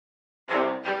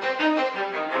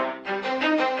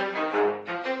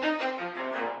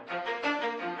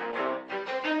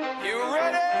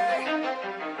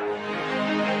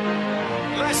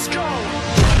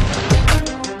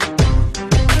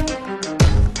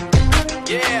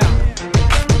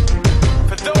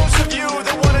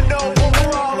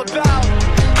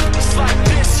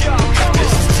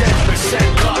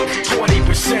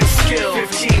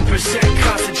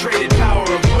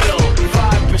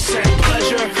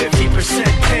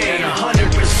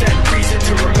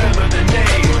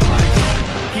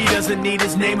doesn't need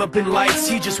his name up in lights,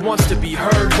 he just wants to be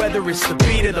heard. Whether it's the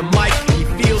beat of the mic, he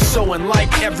feels so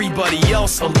unlike everybody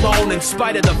else, alone, in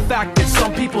spite of the fact that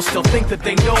some people still think that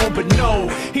they know. But no,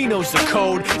 he knows the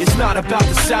code. It's not about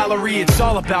the salary, it's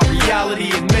all about reality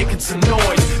and making some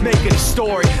noise, making a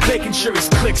story, making sure his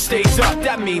click stays up.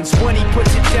 That means when he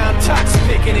puts it down, Tox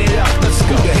picking it up. Let's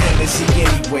go. Who the hell is he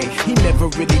anyway? He never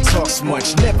really talks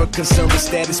much, never concerned with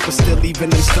status, but still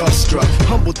leaving him starstruck.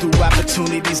 Humble through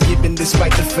opportunities given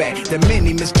despite the fact that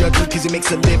many misjudge him cause he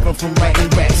makes a living from writing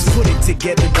raps. Put it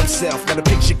together himself, got a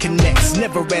picture connects,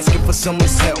 never asking for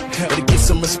someone's help or to get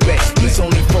some respect. He's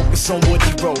only focused on what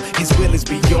he wrote, his will is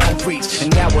beyond reach,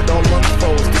 and now it all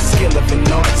unfolds, the skill of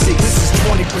an artist. This is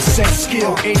 20%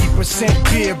 skill, 80%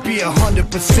 fear, be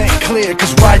 100% clear,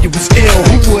 cause Ryu was ill.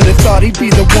 Who would've thought he'd be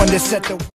the one that set the